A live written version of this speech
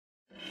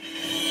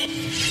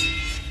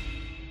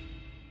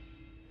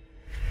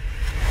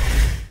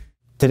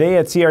Today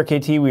at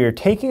CRKT, we are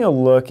taking a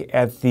look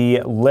at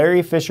the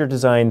Larry Fisher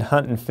designed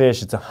Hunt and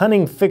Fish. It's a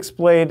hunting fixed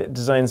blade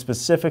designed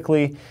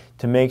specifically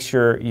to make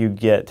sure you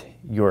get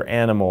your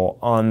animal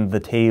on the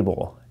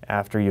table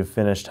after you've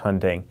finished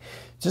hunting.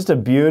 Just a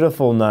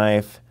beautiful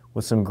knife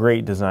with some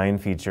great design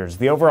features.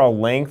 The overall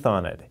length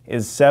on it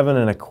is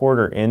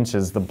 7¼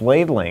 inches. The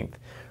blade length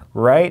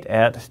right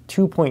at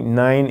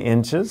 2.9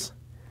 inches.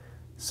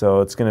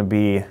 So it's going to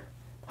be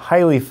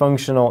highly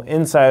functional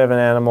inside of an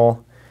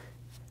animal,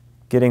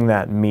 getting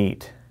that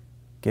meat,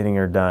 getting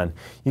her done.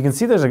 You can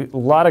see there's a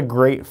lot of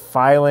great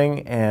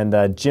filing and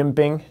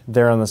jimping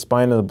there on the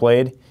spine of the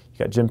blade. You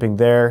got jimping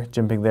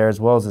there, as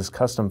well as this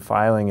custom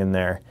filing in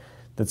there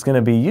that's going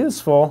to be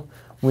useful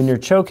when you're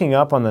choking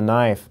up on the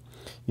knife.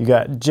 You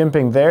got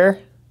jimping there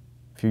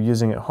if you're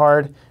using it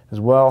hard, as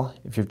well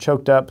if you're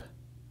choked up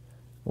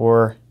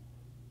or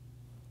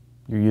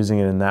you're using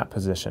it in that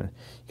position.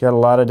 You got a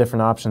lot of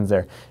different options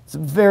there. It's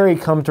very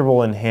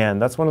comfortable in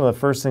hand. That's one of the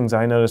first things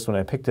I noticed when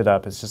I picked it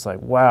up. It's just like,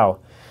 wow,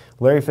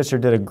 Larry Fisher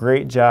did a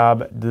great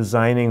job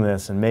designing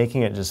this and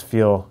making it just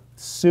feel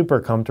super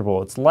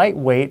comfortable. It's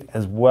lightweight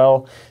as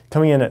well,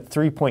 coming in at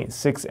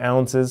 3.6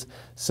 ounces,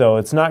 so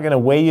it's not going to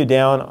weigh you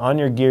down on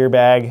your gear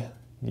bag.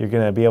 You're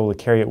going to be able to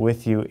carry it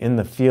with you in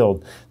the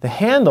field. The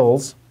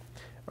handles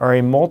are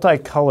a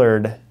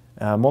multicolored,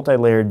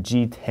 multi-layered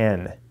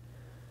G10.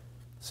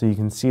 So you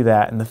can see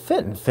that, and the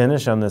fit and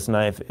finish on this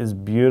knife is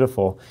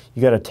beautiful.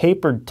 You got a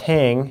tapered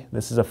tang.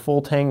 This is a full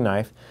tang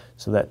knife,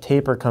 so that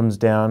taper comes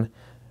down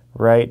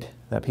right,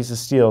 that piece of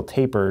steel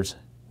tapers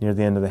near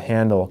the end of the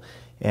handle,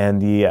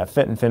 and the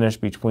fit and finish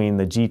between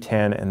the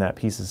G10 and that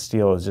piece of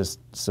steel is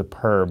just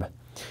superb.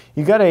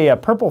 You got a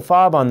purple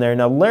fob on there.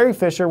 Now Larry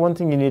Fisher, one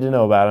thing you need to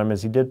know about him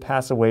is he did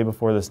pass away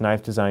before this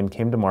knife design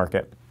came to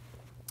market,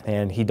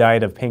 and he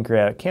died of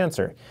pancreatic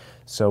cancer.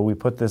 So we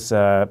put this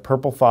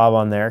purple fob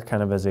on there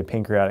kind of as a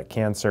pancreatic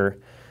cancer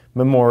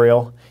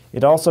memorial.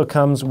 It also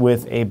comes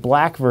with a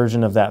black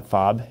version of that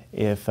fob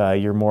if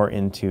you're more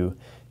into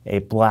a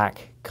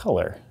black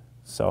color.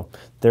 So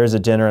there's a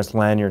generous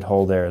lanyard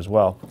hole there as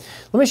well.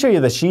 Let me show you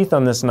the sheath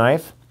on this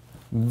knife.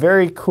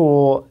 Very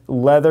cool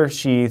leather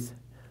sheath,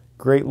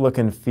 great look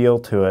and feel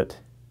to it.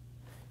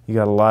 You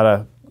got a lot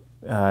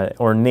of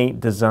ornate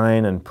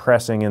design and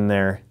pressing in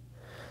there.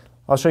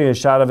 I'll show you a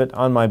shot of it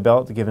on my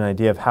belt to give an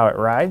idea of how it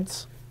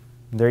rides.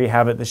 There you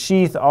have it. The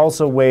sheath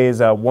also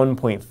weighs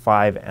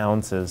 1.5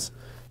 ounces.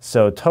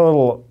 So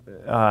total,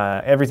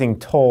 everything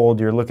told,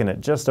 you're looking at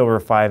just over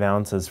 5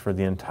 ounces for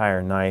the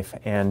entire knife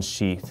and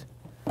sheath.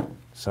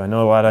 So I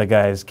know a lot of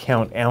guys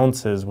count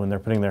ounces when they're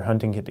putting their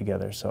hunting kit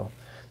together, so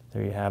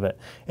there you have it.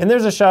 And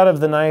there's a shot of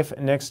the knife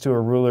next to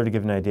a ruler to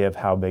give an idea of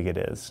how big it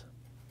is.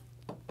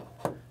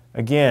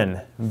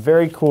 Again,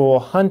 very cool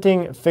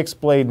hunting fixed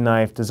blade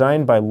knife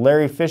designed by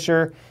Larry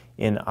Fisher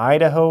in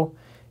Idaho,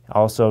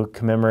 also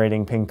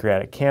commemorating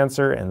pancreatic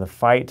cancer and the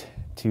fight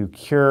to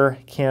cure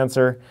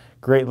cancer.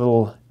 Great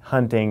little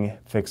hunting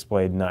fixed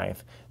blade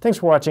knife. Thanks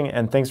for watching,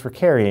 and thanks for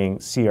carrying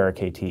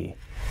CRKT.